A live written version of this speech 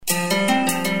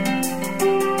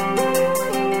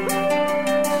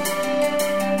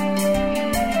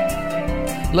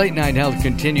Late Night Health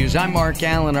continues. I'm Mark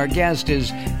Alyn. Our guest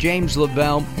is James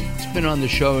LaValle. He's been on the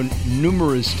show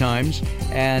numerous times.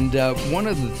 And one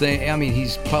of the things,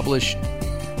 he's published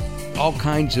all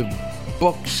kinds of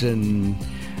books and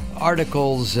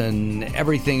articles and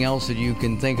everything else that you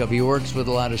can think of. He works with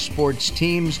a lot of sports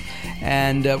teams.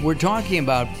 And we're talking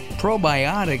about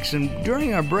probiotics. And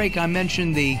during our break, I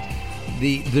mentioned the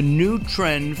new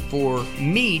trend for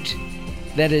meat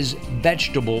that is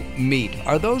vegetable meat.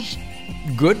 Are those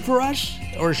good for us,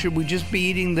 or should we just be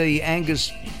eating the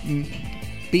Angus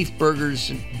beef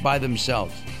burgers by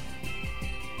themselves?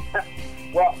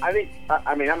 Well, I'm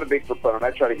a big proponent. I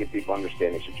try to get people to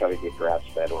understand they should try to get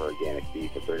grass-fed or organic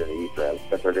beef if they're going to eat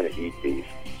if they're going to eat beef.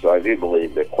 So I do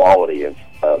believe the quality of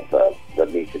the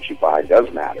meat that you buy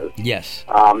does matter. Yes.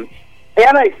 And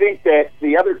I think that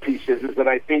the other piece is that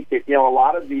I think that a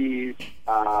lot of these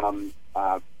kind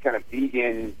of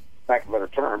vegan, lack of a better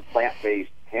term,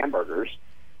 plant-based hamburgers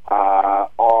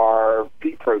are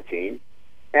pea protein,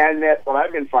 and that what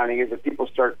I've been finding is that people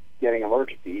start getting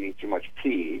allergic to eating too much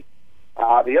pea.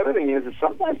 The other thing is that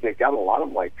sometimes they've got a lot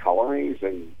of colorings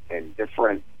and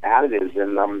different additives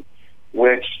in them,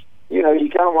 which you kind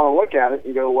of want to look at it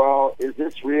and go, well, is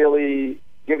this really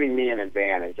giving me an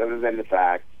advantage other than the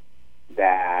fact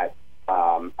that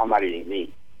I'm not eating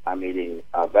meat? I'm eating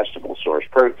vegetable source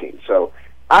protein. So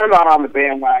I'm not on the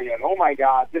bandwagon. Oh my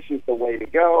God, this is the way to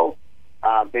go.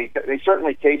 They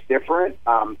certainly taste different.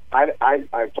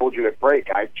 I told you at break,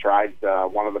 I tried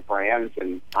one of the brands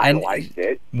and I liked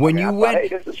it. When you went, hey,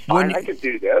 this is fine. I could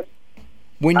do this.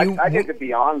 I did the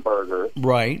Beyond Burger,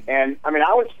 right? And I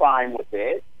was fine with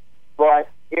it, but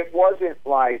it wasn't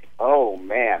like, oh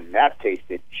man, that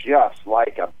tasted just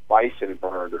like a bison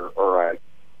burger or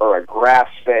a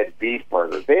grass-fed beef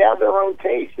burger. They have their own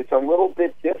taste. It's a little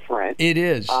bit different. It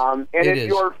is.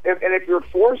 If you're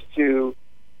forced to,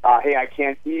 hey, I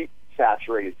can't eat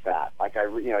saturated fat.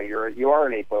 You are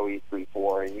an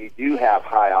ApoE34, and you do have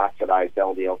high oxidized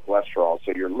LDL cholesterol,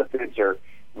 so your lipids are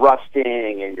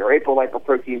rusting, and your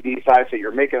apolipoprotein B size, so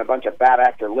you're making a bunch of bad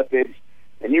actor lipids,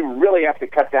 and you really have to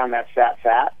cut down that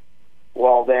fat.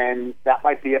 Well, then that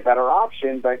might be a better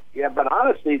option. But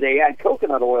honestly, they add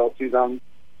coconut oil to them.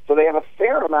 So they have a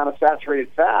fair amount of saturated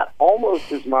fat,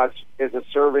 almost as much as a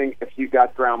serving if you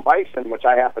got ground bison, which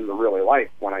I happen to really like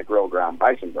when I grill ground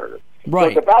bison burgers. Right.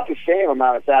 So it's about the same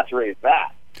amount of saturated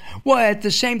fat. Well, at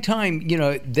the same time,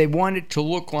 they want it to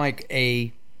look like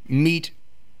a meat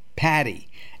patty.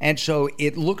 And so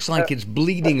it looks like it's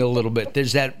bleeding a little bit.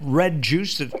 There's that red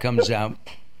juice that comes out.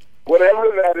 Whatever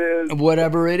that is.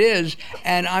 Whatever it is.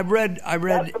 And I read.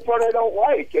 That's the part I don't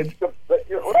like.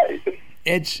 You're right.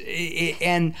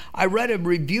 And I read a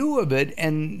review of it,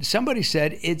 and somebody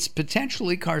said it's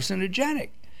potentially carcinogenic.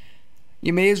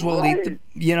 You may as well eat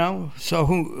So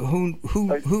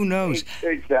who knows?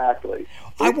 Exactly.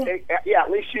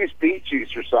 At least use beet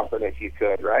juice or something if you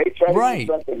could, right? Try to use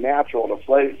something natural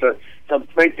to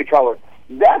make the color.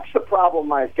 That's the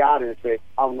problem I've got, is that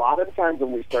a lot of times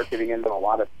when we start getting into a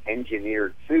lot of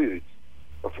engineered foods,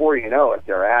 before you know it,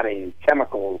 they're adding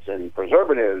chemicals and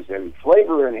preservatives and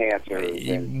flavor enhancers.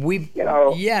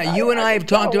 You and I have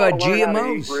talked about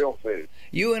GMOs.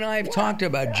 You and I have talked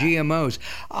about GMOs.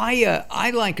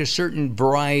 I like a certain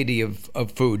variety of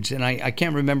foods, and I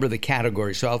can't remember the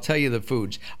category, so I'll tell you the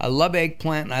foods. I love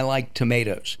eggplant, and I like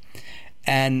tomatoes.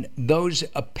 And those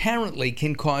apparently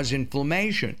can cause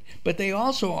inflammation, but they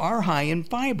also are high in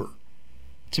fiber.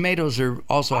 Tomatoes are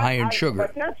also high in sugar.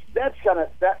 But that's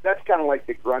kind of like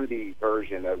the Grundy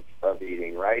version of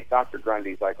eating, right? Dr.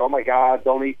 Grundy's like, oh my God,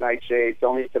 don't eat nightshades,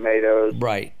 don't eat tomatoes.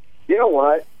 Right. You know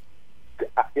what?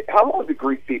 How long do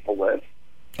Greek people live?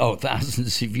 Oh,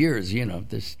 thousands of years.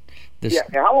 This. Yeah.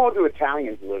 And how long do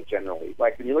Italians live generally?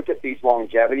 Like when you look at these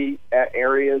longevity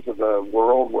areas of the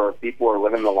world where people are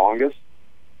living the longest,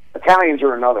 Italians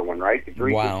are another one, right? The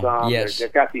Greeks are some. Yes.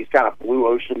 They've got these kind of blue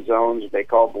ocean zones that they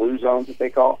call blue zones that they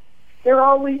call. They're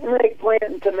all eating eggplant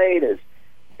and tomatoes.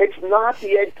 It's not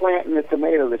the eggplant and the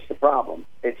tomato that's the problem.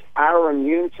 It's our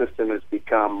immune system has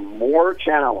become more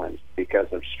challenged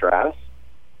because of stress,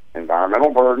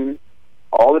 environmental burden,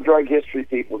 all the drug history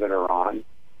people that are on,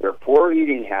 their poor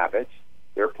eating habits,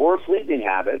 their poor sleeping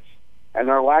habits, and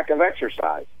their lack of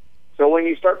exercise. So when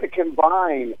you start to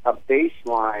combine a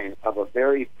baseline of a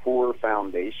very poor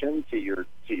foundation to your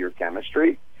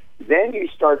chemistry, then you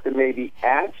start to maybe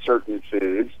add certain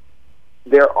foods.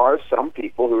 There are some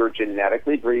people who are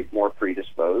genetically more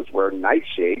predisposed where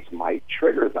nightshades might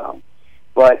trigger them.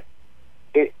 But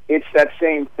it's that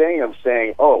same thing of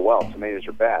saying, oh, well, tomatoes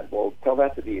are bad. Well, tell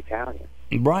that to the Italians.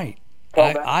 Right.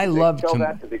 Tell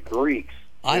that to the Greeks.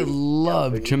 I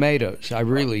love tomatoes. I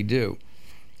really do.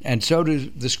 And so do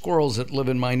the squirrels that live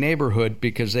in my neighborhood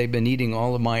because they've been eating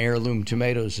all of my heirloom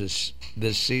tomatoes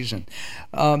this season.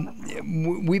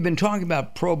 We've been talking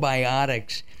about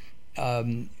probiotics.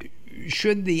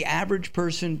 Should the average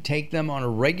person take them on a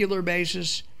regular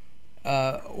basis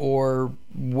or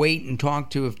wait and talk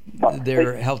to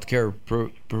their healthcare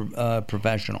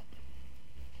professional?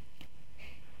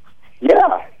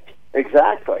 Yeah,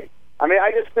 exactly. I mean,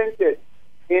 I just think that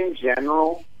in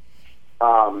general,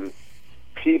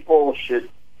 people should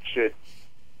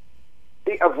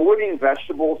avoiding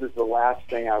vegetables is the last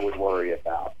thing I would worry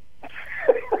about.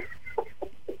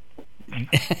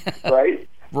 Right?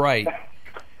 Right.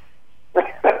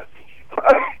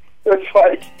 It's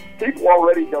like people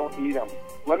already don't eat them.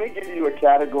 Let me give you a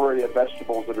category of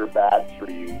vegetables that are bad for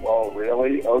you. Oh,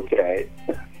 really? Okay.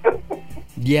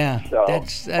 Yeah. So,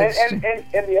 that's and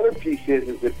the other piece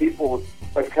is that people,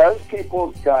 because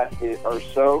people's gut are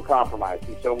so compromised.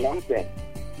 And so one thing,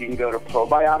 you can go to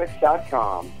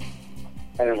probiotics.com,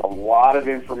 and there's a lot of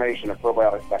information at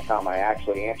probiotics.com. I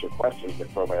actually answer questions at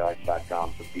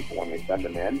probiotics.com for people when they send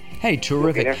them in. Hey,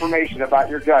 terrific. Get information about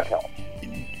your gut health.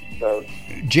 So,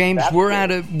 James,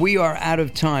 we are out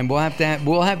of time.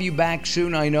 We'll have you back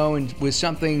soon, I know, and with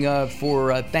something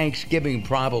for Thanksgiving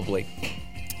probably.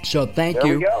 So thank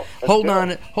you. We go.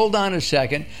 Hold on a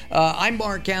second. I'm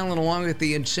Mark Alyn, along with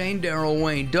the insane Daryl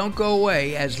Wayne. Don't go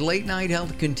away as Late Night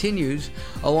Health continues,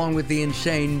 along with the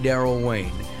insane Daryl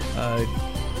Wayne.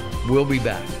 We'll be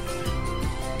back.